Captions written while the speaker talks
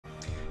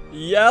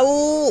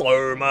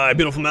Hello, my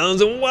beautiful mountains,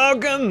 and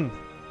welcome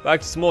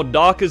back to some more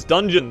Darkest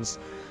Dungeons.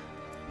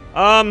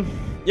 Yeah,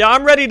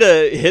 I'm ready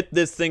to hit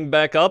this thing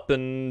back up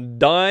and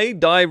die,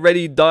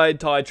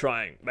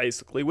 trying.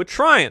 Basically, we're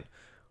trying.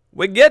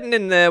 We're getting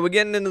in there. We're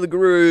getting into the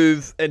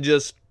groove, and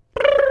just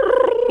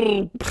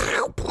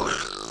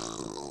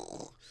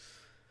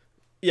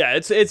yeah,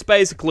 it's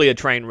basically a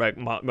train wreck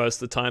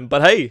most of the time.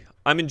 But hey,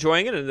 I'm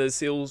enjoying it, and it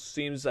still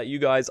seems that you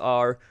guys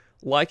are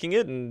liking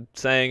it and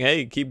saying,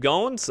 "Hey, keep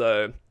going."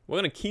 So we're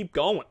gonna keep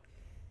going.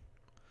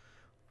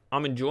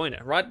 I'm enjoying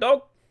it, right,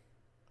 dog?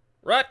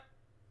 Right?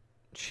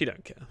 She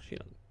don't care. She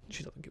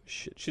doesn't give a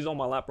shit. She's on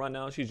my lap right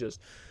now. She's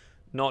just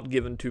not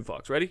giving two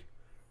fucks. Ready?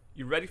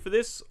 You ready for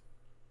this?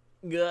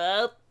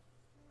 Yup.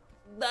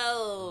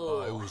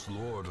 No. I was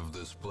lord of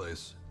this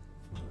place.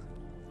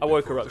 I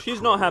woke her up.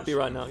 She's not happy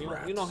right now.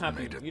 You're not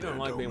happy. You don't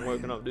like being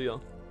woken up, do you?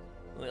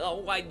 Like, oh,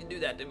 why'd you do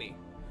that to me?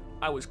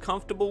 I was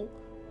comfortable.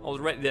 I was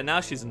ready. Yeah, now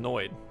she's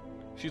annoyed.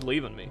 She's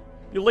leaving me.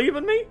 You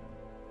leaving me?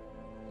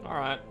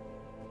 Alright.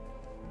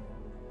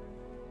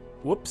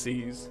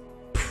 Whoopsies.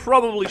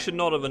 Probably should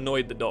not have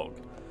annoyed the dog.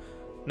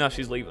 Now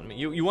she's leaving me.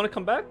 You want to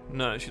come back?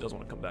 No, she doesn't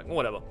want to come back.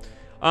 Whatever.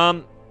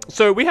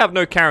 So we have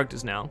no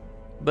characters now.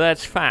 But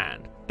that's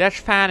fine. That's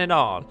fine at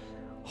all.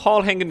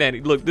 All hanging dandy.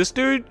 Look, this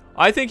dude,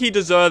 I think he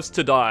deserves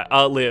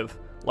to live.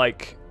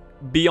 Like,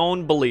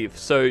 beyond belief.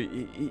 So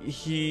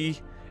he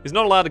is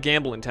not allowed to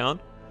gamble in town.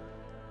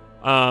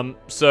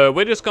 So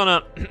we're just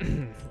gonna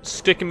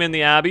stick him in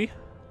the Abbey.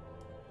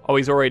 Oh,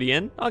 he's already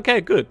in?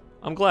 Okay, good.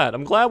 I'm glad.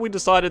 I'm glad we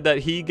decided that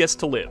he gets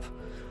to live.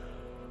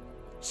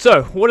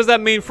 So, what does that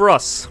mean for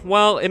us?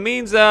 Well, it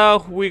means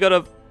we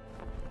gotta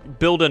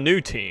build a new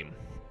team.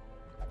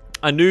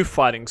 A new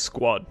fighting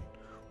squad.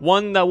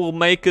 One that will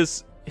make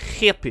us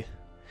happy.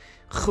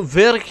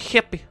 Very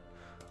happy.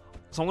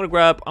 So I'm gonna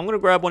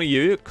grab one of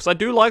you, because I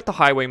do like the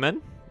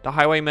highwaymen. The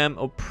highwaymen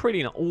are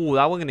pretty nice. Oh,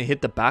 that one gonna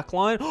hit the back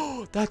line?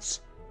 Oh,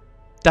 that's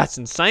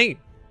insane.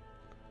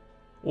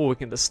 Oh, we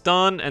can the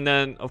stun, and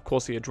then, of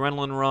course, the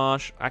adrenaline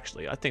rush.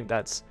 Actually, I think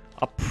that's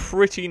a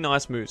pretty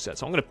nice moveset.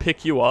 So I'm going to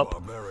pick you up.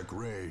 Barbaric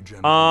rage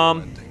and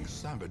unrelenting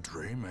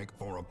savagery make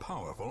for a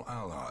powerful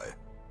ally.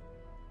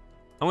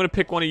 I'm going to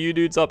pick one of you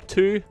dudes up,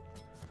 too.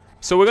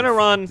 So we're going to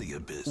run...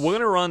 We're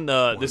going to run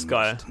this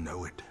guy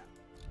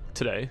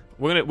today.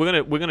 We're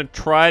going to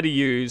try to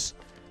use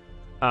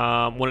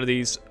one of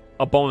these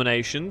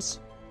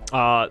abominations.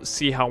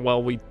 See how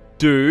well we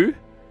do.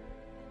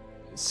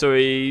 So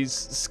he's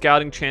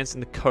scouting chance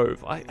in the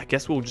cove. I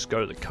guess we'll just go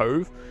to the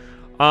cove.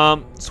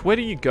 So where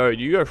do you go?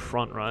 You go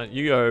front, right?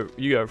 You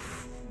go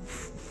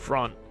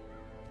front.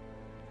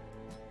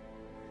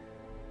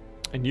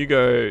 And you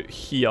go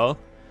here.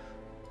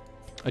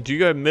 Do you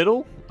go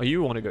middle? Or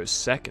you want to go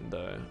second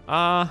though?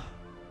 No,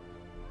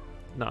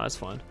 that's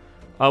fine.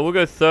 We'll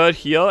go third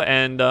here,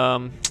 and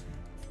of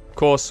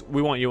course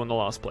we want you in the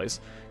last place.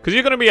 Because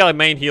you're gonna be our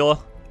main healer.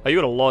 You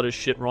got a lot of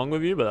shit wrong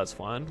with you, but that's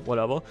fine.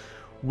 Whatever.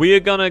 We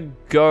are gonna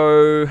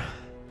go...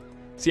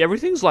 See,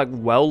 everything's like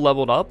well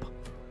leveled up.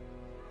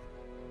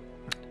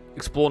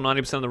 Explore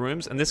 90% of the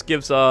rooms, and this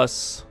gives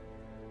us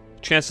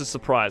chance to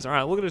surprise. All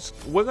right, we're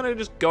gonna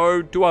just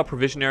go do our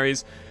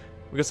provisionaries.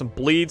 We got some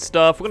bleed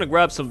stuff. We're gonna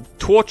grab some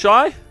torch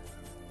eye.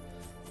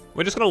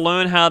 We're just gonna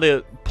learn how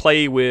to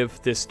play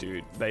with this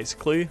dude.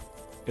 Basically,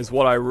 is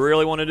what I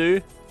really want to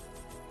do.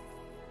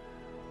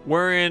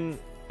 We're in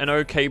an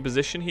okay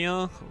position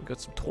here. We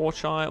got some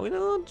torch eye. We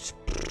don't.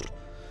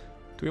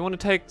 Do we want to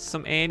take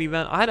some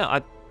anti-venom?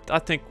 I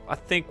think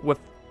with...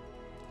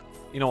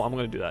 You know what, I'm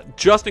going to do that.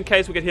 Just in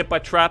case we get hit by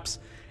traps,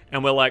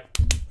 and we're like,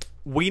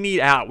 we need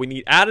out. We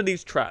need out of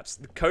these traps.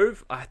 The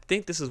cove, I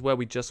think this is where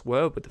we just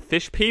were with the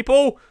fish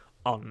people.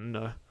 Oh,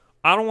 no.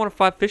 I don't want to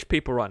fight fish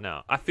people right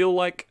now. I feel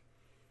like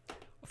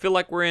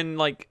we're in,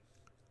 like,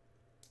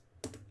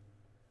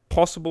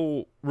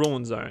 possible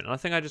ruin zone. I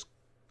think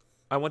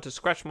I went to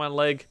scratch my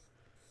leg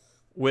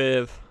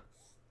with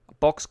a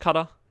box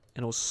cutter.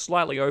 And it was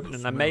slightly open,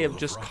 and I may have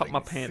just cut my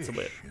pants a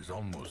bit.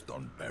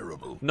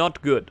 Not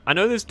good. I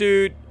know this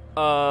dude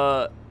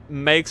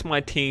makes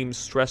my team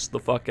stress the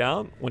fuck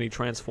out when he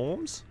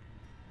transforms.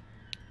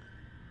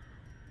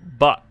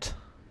 But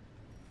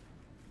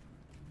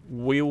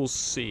we will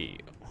see.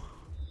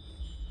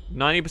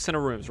 90%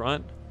 of rooms,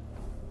 right?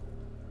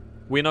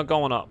 We're not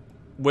going up.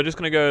 We're just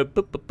gonna go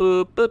boop boop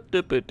boop boop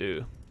boop boop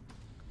doo.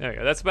 There we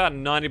go. That's about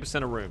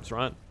 90% of rooms,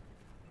 right?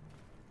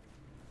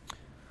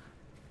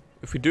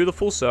 If we do the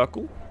full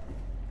circle,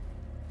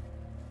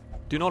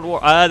 do not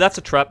worry. That's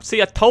a trap.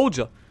 See, I told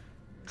you.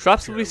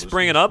 Traps will be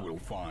springing up. Will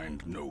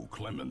find no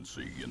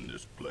clemency in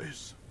this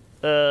place.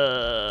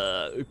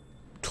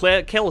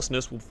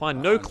 Carelessness will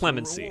find no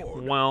clemency.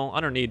 Well, I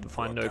don't need to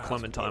find no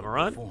clementine,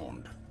 alright?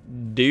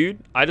 Dude,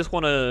 I just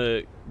want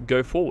to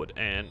go forward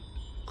and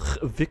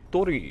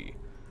victory.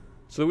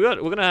 So we're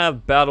gonna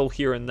have battle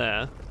here and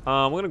there.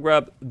 We're gonna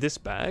grab this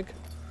bag.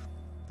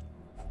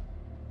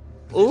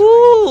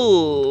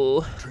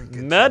 Ooh,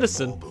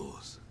 medicine.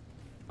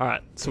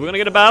 Alright, so we're gonna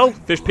get a battle.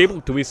 Fish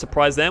people, do we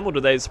surprise them or do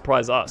they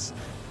surprise us?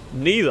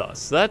 Neither,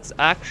 so that's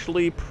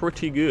actually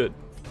pretty good.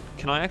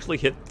 Can I actually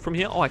hit from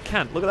here? Oh, I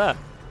can. Look at that.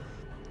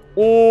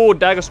 Oh,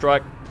 dagger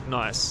strike.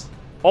 Nice.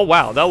 Oh,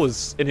 wow. That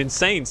was an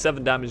insane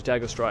 7 damage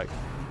dagger strike.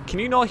 Can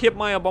you not hit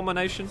my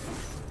abomination?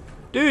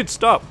 Dude,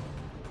 stop.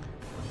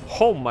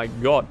 Oh, my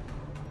God.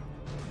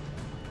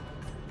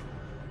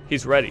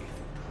 He's ready.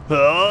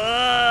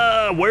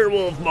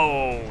 Werewolf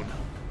mode.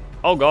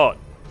 Oh, God.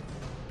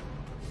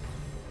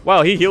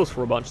 Wow, he heals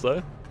for a bunch,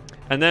 though.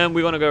 And then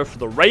we're going to go for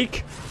the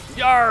rake.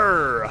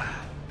 Yarr!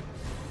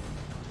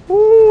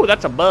 Ooh,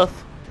 that's a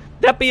buff.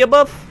 That be a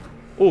buff?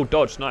 Oh,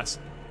 dodge, nice.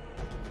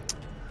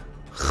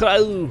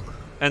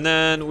 And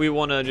then we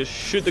want to just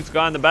shoot this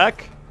guy in the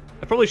back.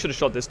 I probably should have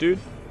shot this dude.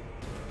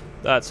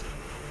 That's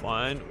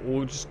fine.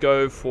 We'll just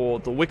go for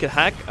the wicked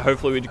hack.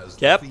 Hopefully we...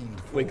 Yep,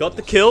 we got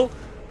the kill.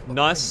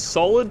 Nice,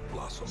 solid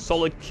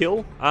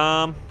kill.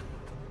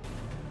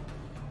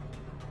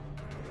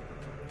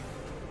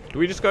 Do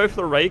we just go for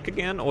the rake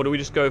again, or do we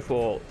just go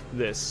for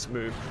this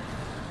move?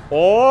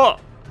 Oh!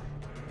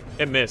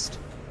 It missed.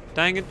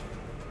 Dang it.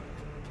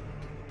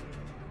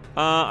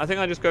 I think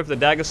I just go for the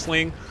dagger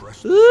sling.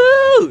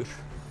 Ooh!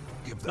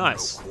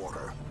 Nice.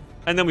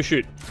 And then we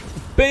shoot.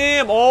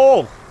 Bam!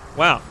 Oh!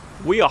 Wow.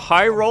 We are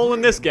high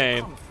rolling this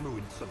game.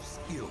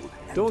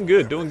 Doing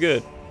good, doing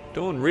good.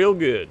 Doing real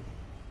good.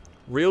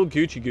 Real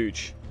Gucci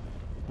Gooch.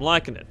 I'm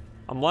liking it.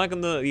 I'm liking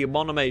the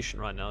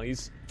abomination right now.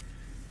 He's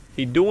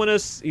doing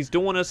us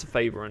a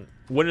favor and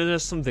winning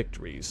us some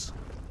victories.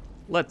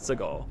 Let's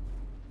go.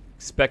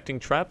 Expecting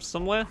traps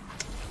somewhere?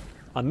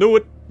 I knew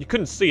it. You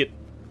couldn't see it,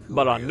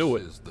 but I knew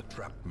it. Is the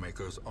trap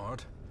maker's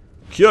art.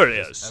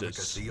 Curious. His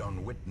efficacy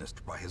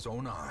unwitnessed by his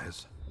own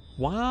eyes.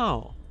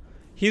 Wow.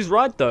 He's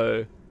right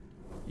though.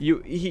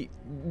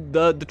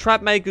 The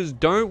trap makers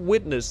don't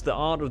witness the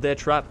art of their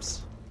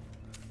traps.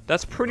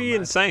 That's pretty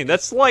insane.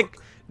 That's like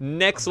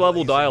next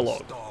level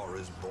dialogue.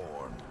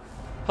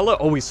 Hello.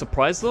 Oh, we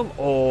surprised them?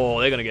 Oh,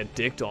 they're gonna get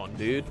dicked on,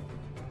 dude.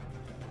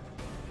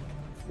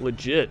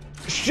 Legit.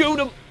 Shoot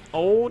him!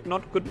 Oh,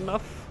 not good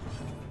enough.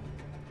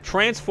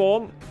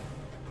 Transform.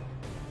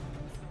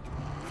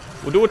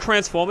 We'll do a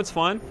transform, it's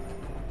fine.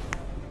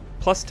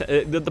 Plus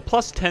the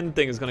plus 10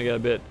 thing is gonna get a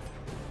bit.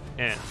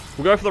 And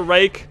we'll go for the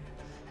rake.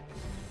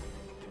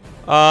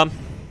 And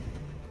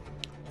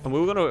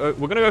we're gonna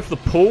go for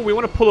the pull. We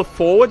want to pull it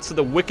forward so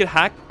the wicked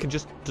hack can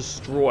just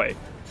destroy.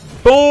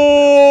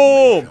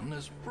 Boom!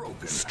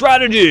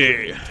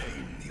 Strategy.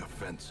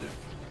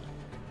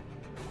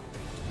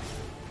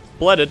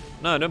 Bledded.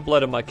 No, don't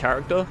bleed my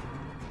character.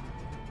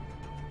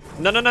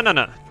 No.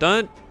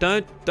 Don't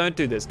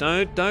do this.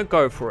 Don't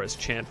go for us,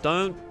 champ.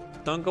 Don't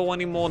go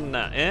any more than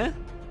that, eh?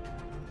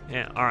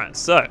 Yeah, alright,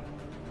 so.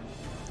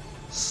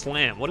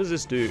 Slam. What does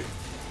this do?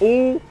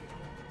 Ooh.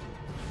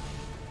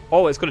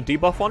 Oh, it's got a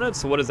debuff on it,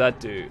 so what does that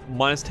do?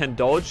 Minus 10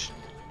 dodge.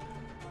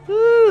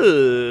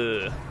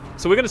 Ooh.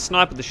 So we're gonna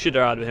snipe the shit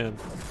out of him.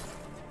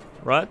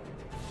 Right?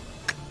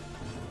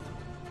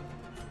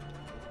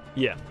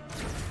 Yeah.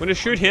 We're gonna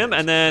shoot him,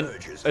 and then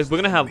we're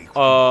gonna have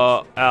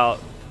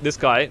this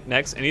guy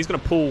next, and he's gonna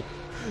pull.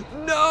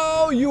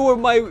 No, you were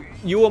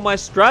my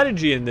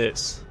strategy in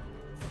this.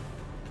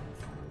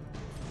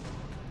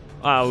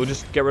 We'll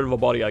just get rid of a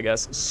body, I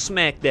guess.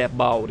 Smack that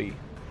body.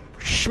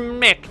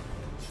 Smack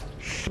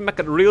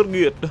it real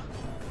good.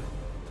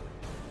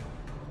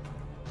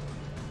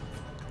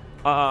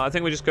 I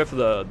think we just go for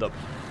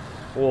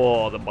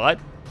the bite,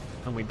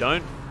 and we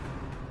don't.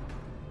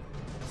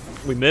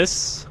 We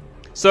miss.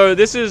 So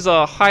this is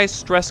a high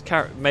stress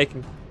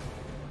making.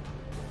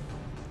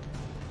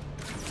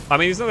 I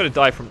mean, he's not gonna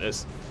die from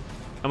this,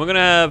 and we're gonna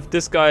have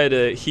this guy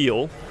to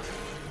heal.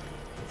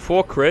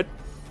 4 crit.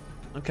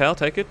 Okay, I'll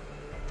take it.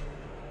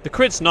 The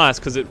crit's nice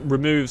because it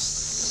removes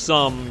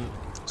some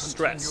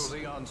stress.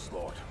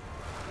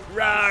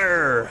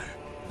 Rawr.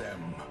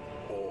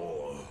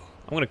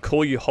 I'm gonna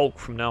call you Hulk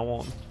from now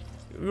on.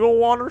 You don't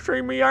want to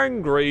see me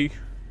angry?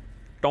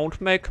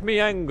 Don't make me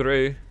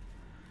angry.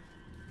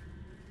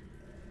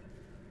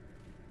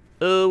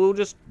 We'll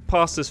just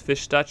pass this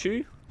fish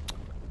statue.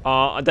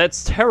 That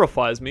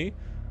terrifies me.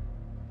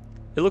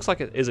 It looks like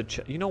it is a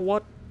you know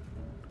what?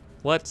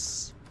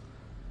 Let's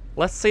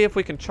see if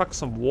we can chuck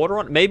some water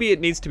on. Maybe it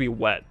needs to be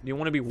wet. You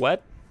want to be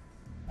wet?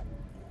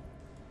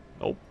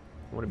 Nope.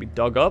 I want to be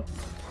dug up.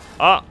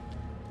 Ah.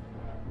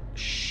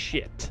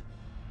 Shit.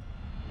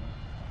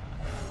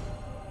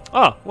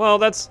 Ah, well,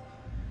 that's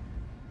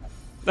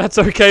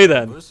okay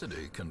then.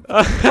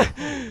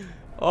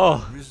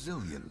 Oh,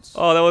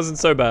 that wasn't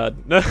so bad.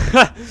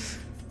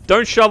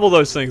 Don't shovel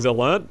those things, I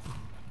learned.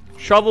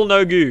 Shovel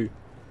no goo.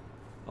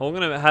 Oh, we're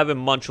gonna have him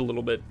munch a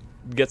little bit.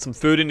 Get some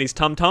food in his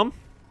tum-tum.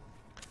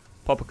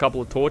 Pop a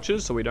couple of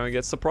torches so we don't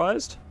get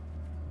surprised.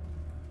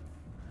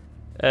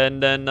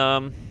 And then,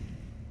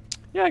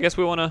 yeah, I guess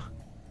we wanna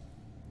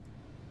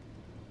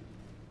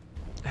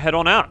head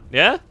on out,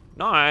 yeah?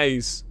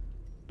 Nice.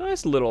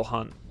 Nice little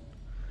hunt.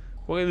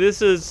 Well,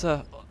 this is,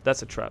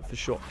 that's a trap for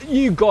sure.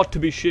 You got to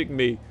be shitting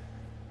me.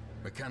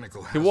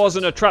 He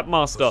wasn't a trap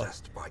master.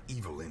 By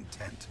evil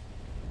intent.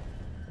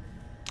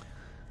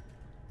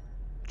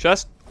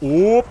 Chest.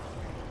 Whoop.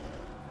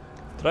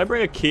 Did I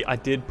bring a key? I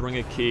did bring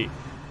a key.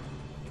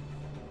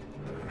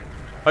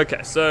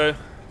 Okay, so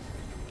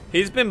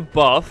he's been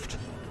buffed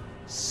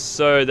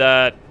so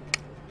that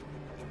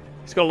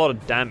he's got a lot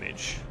of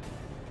damage.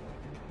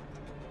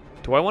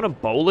 Do I want to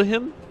bowler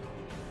him?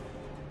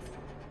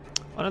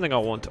 I don't think I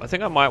want to. I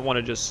think I might want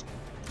to just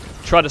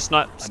try to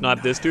snipe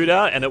this dude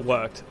out, and it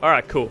worked.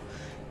 Alright, cool.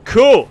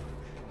 Cool!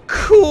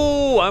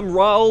 Cool! I'm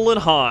rolling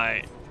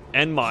high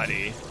and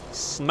mighty.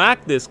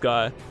 Smack this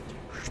guy.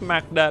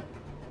 Smack that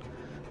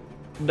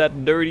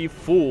dirty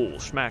fool.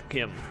 Smack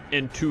him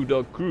into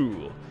the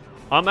crew.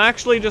 I'm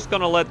actually just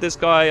gonna let this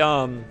guy,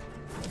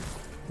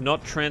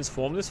 not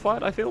transform this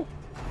fight, I feel.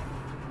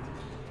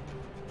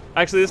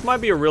 Actually, this might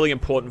be a really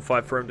important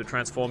fight for him to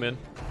transform in.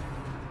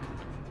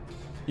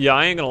 Yeah,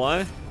 I ain't gonna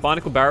lie.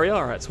 Barnacle barrier?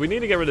 Alright, so we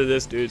need to get rid of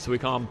this dude so we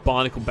can't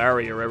barnacle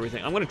barrier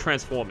everything. I'm gonna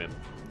transform him.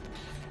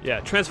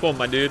 Yeah, transform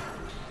my dude.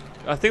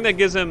 I think that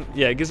gives him,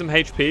 yeah, it gives him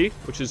HP,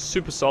 which is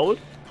super solid.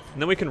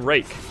 And then we can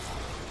rake.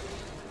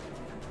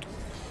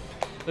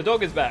 The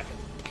dog is back.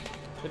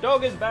 The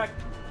dog is back.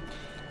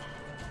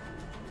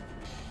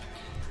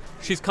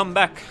 She's come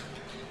back.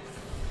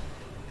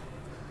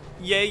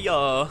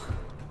 Yeah.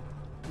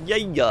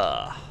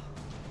 Yeah.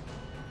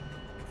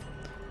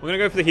 We're gonna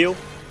go for the heal.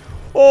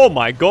 Oh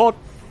my god.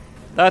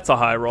 That's a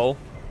high roll.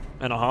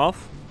 And a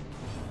half.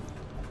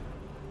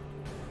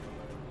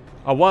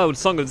 A wild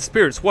song of the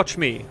spirits, watch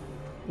me.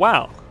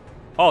 Wow.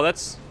 Oh,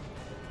 that's...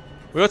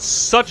 We got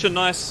such a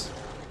nice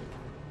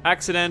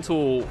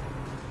accidental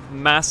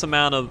mass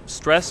amount of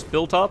stress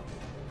built up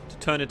to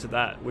turn into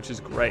that, which is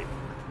great.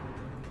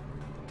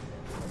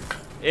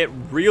 It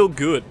real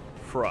good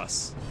for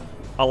us.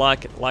 I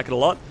like it a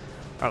lot.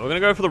 Alright, we're gonna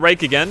go for the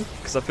rake again,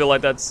 because I feel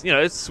like that's, you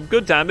know, it's some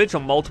good damage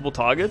on multiple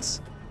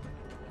targets.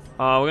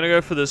 We're gonna go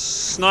for the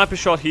sniper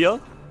shot here.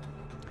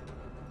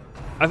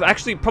 I've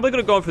actually probably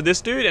gonna go for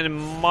this dude, and it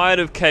might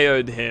have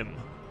KO'd him.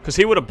 Because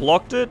he would have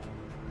blocked it.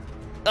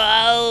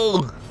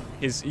 Oh!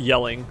 He's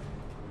yelling.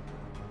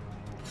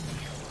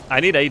 I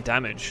need 8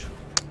 damage.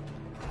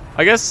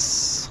 I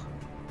guess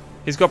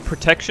he's got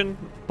protection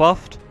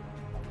buffed.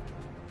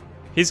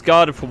 He's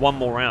guarded for 1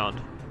 more round.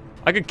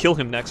 I could kill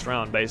him next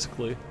round,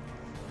 basically.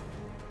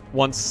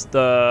 Once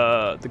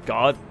the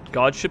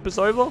guardship is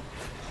over.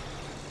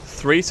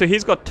 3, so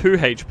he's got 2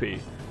 HP.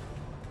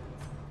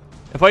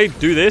 If I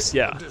do this,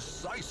 yeah.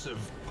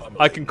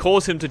 I can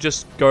cause him to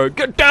just go,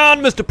 get down,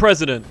 Mr.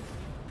 President!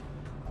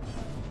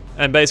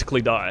 And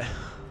basically die.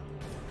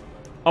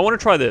 I want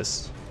to try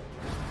this.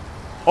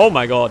 Oh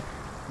my god.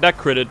 That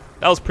critted.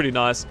 That was pretty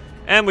nice.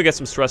 And we get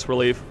some stress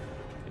relief.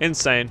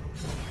 Insane.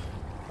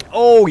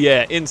 Oh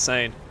yeah,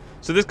 insane.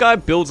 So this guy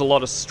builds a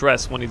lot of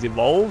stress when he's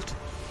evolved.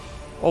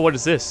 Oh, what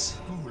is this?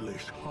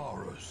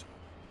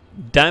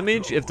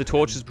 Damage if the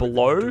torch is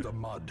below.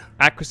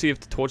 Accuracy if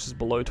the torch is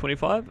below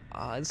 25.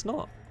 It's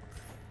not.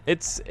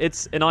 It's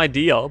an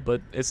idea,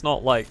 but it's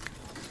not like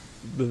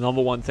the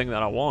 #1 thing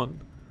that I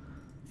want.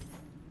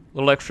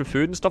 Little extra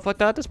food and stuff like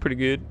that. That's pretty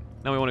good.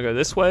 Now we want to go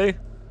this way.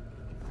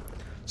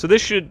 So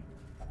this should...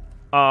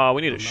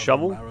 we need a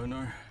shovel.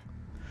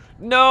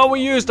 No,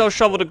 we used our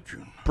shovel to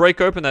break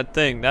open that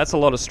thing. That's a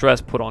lot of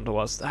stress put onto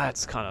us.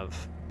 That's kind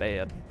of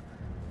bad.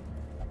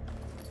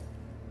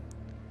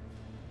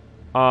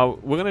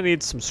 We're gonna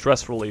need some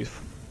stress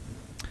relief.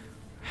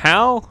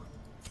 How?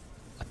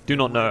 I do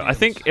not know. I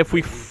think if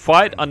we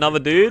fight another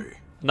dude,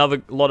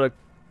 another lot of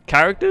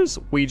characters,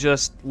 we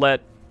just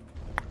let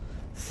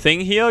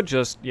thing here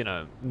just, you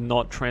know,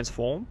 not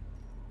transform.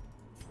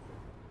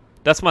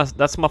 That's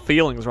my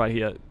feelings right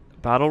here.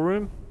 Battle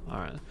room?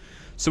 Alright.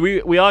 So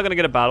we are gonna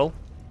get a battle.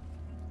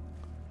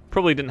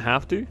 Probably didn't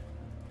have to.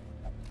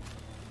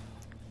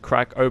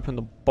 Crack open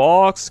the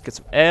box, get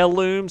some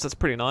heirlooms, that's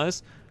pretty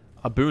nice.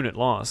 A boon at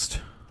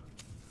last.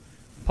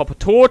 Pop a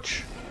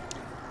torch.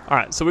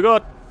 Alright, so we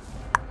got...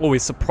 Oh, we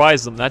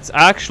surprised them. That's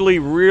actually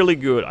really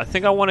good. I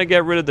think I want to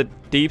get rid of the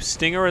deep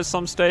stinger at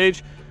some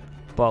stage.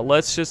 But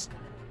let's just...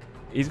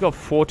 He's got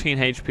 14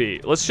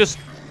 HP. Let's just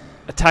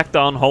attack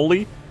the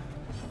unholy.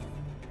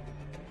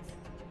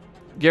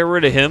 Get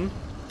rid of him.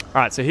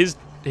 Alright, so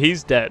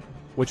he's dead,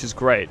 which is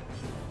great.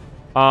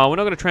 We're not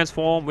going to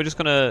transform. We're just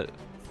going to...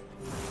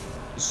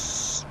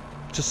 Just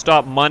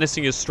start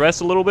minusing his stress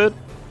a little bit.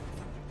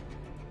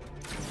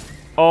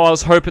 Oh, I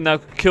was hoping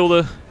that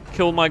could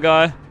kill my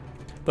guy,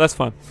 but that's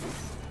fine.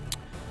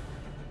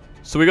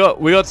 So we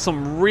got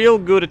some real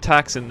good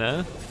attacks in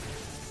there.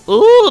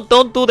 Ooh,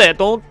 don't do that!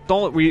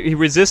 Don't. He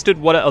resisted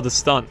what? Oh, the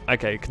stun.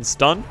 Okay, can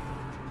stun.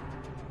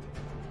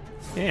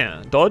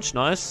 Yeah, dodge,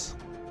 nice.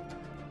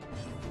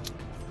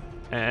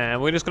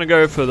 And we're just gonna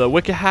go for the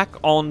wicker hack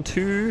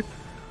onto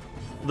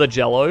the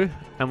jello,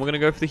 and we're gonna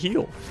go for the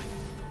heal.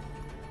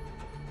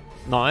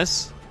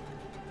 Nice.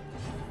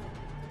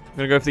 I'm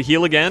gonna go for the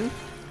heal again.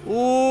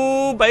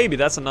 Ooh, baby,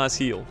 that's a nice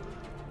heal.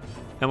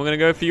 And we're gonna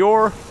go for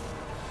your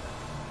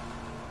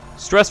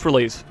stress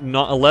relief.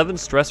 Not 11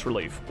 stress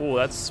relief. Oh,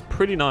 that's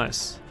pretty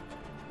nice.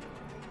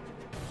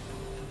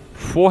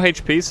 4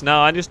 HP. So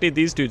now I just need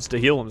these dudes to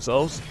heal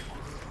themselves.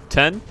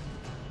 10.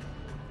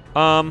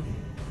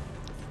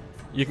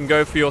 You can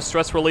go for your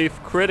stress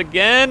relief crit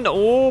again.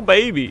 Oh,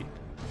 baby.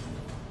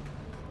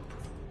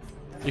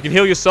 You can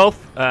heal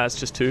yourself. It's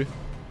just 2.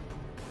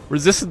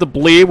 Resisted the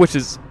bleed, which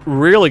is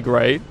really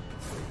great.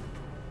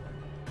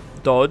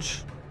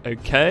 Dodge.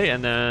 Okay,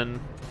 and then...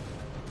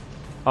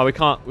 Oh, we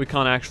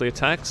can't actually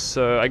attack,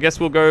 so I guess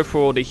we'll go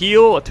for the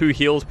heal. A 2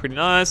 heal is pretty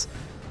nice.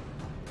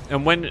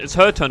 And when it's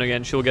her turn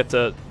again, she'll get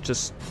to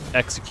just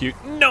execute.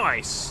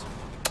 Nice!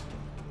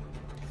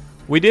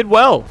 We did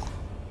well.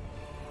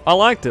 I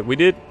liked it. We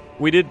did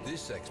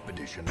This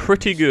expedition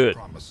pretty good.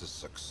 promises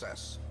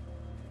success.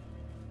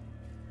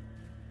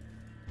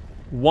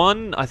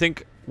 I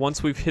think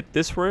once we've hit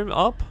this room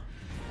up,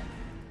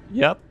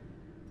 yep,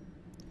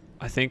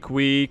 I think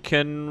we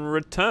can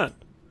return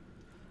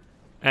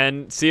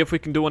and see if we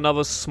can do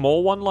another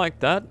small one like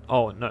that.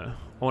 Oh no,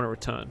 I want to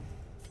return.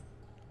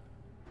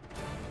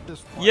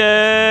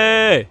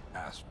 Yay!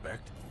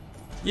 Aspect.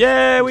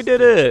 Yeah, we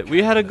did it.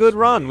 We had a good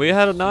run. We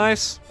had a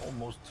nice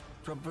Almost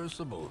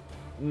traversable.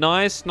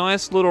 nice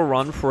little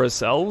run for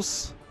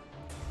ourselves.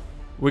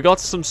 We got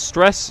some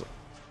stress.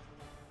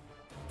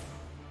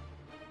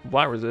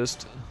 Bite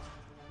resist.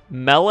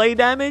 Melee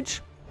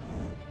damage?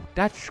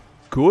 That's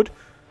good.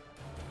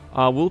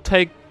 We'll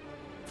take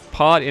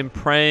part in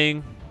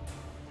praying.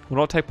 We'll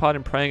not take part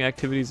in praying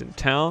activities in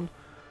town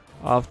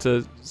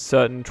after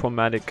certain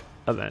traumatic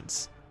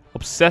events.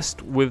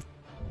 Obsessed with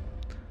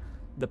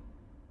the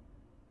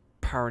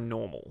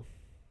paranormal.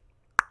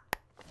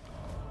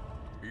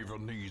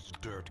 Even these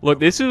dirt Look,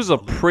 this is a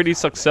pretty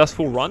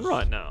successful run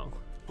right now.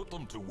 Put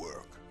them to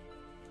work.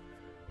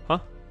 Huh?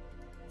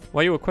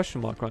 Why are you a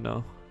question mark right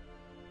now?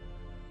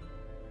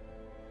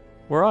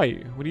 Where are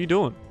you? What are you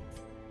doing?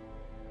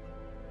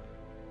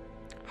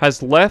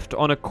 Has left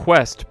on a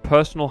quest,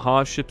 personal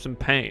hardships and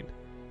pain.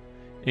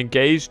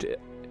 Engaged...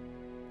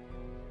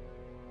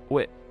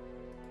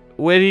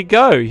 Where'd he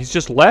go? He's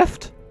just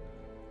left?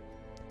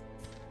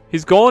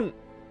 He's gone.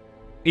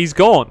 He's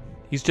gone.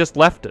 He's just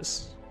left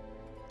us.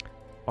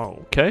 Oh,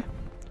 okay.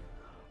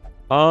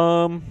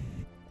 Oh,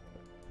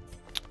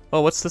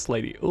 what's this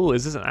lady? Oh,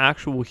 is this an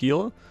actual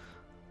healer?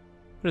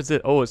 What is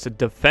it? Oh, it's a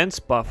defense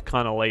buff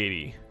kind of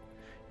lady.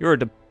 You're a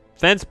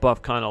defense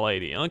buff kind of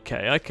lady.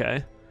 Okay,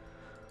 okay.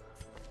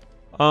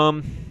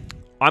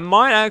 I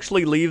might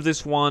actually leave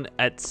this one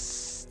at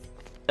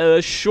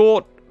a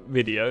short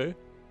video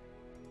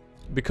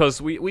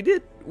because we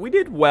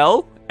did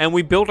well and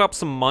we built up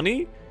some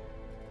money.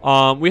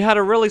 We had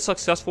a really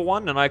successful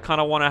one, and I kind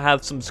of want to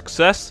have some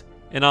success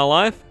in our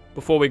life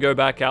before we go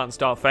back out and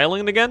start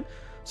failing again.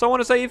 So I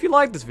want to say, if you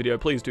like this video,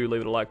 please do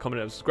leave it a like,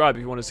 comment, and subscribe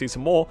if you want to see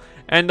some more.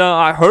 And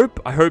I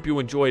hope you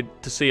enjoyed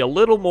to see a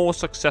little more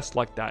success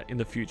like that in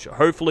the future.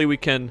 Hopefully we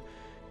can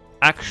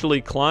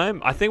actually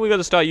climb. I think we got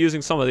to start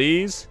using some of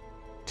these,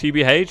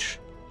 TBH.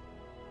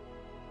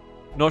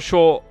 Not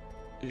sure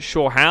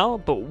how,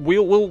 but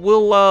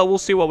we'll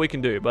see what we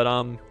can do. But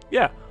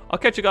yeah, I'll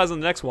catch you guys on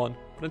the next one.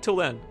 But until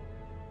then,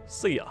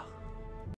 see ya.